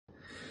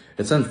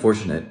It's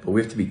unfortunate, but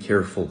we have to be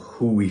careful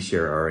who we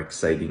share our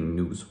exciting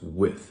news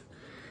with.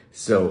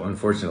 So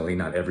unfortunately,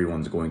 not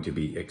everyone's going to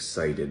be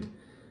excited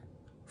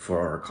for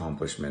our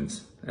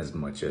accomplishments as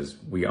much as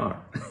we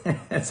are.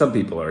 Some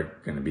people are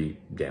going to be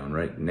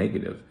downright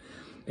negative.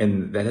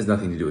 And that has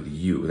nothing to do with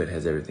you. That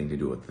has everything to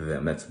do with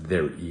them. That's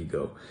their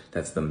ego.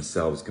 That's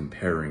themselves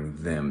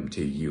comparing them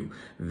to you.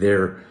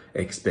 Their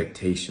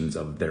expectations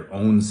of their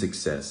own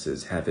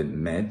successes haven't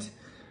met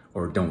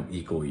or don't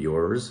equal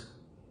yours.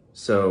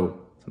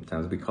 So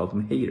sometimes we call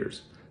them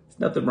haters. There's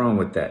nothing wrong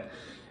with that.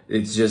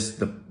 That's just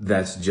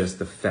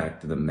the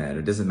fact of the matter.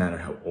 It doesn't matter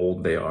how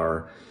old they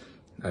are.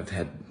 I've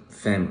had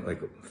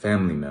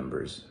family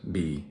members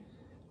be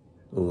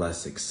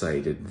less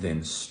excited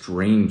than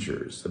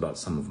strangers about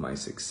some of my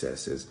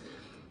successes.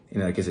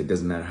 And like I said, it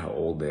doesn't matter how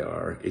old they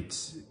are.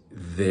 It's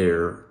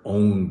their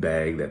own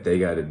bag that they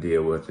got to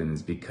deal with, and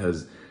it's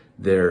because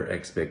their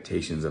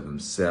expectations of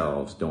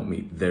themselves don't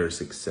meet their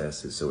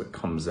successes, so it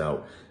comes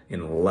out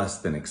in less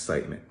than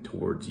excitement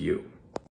towards you.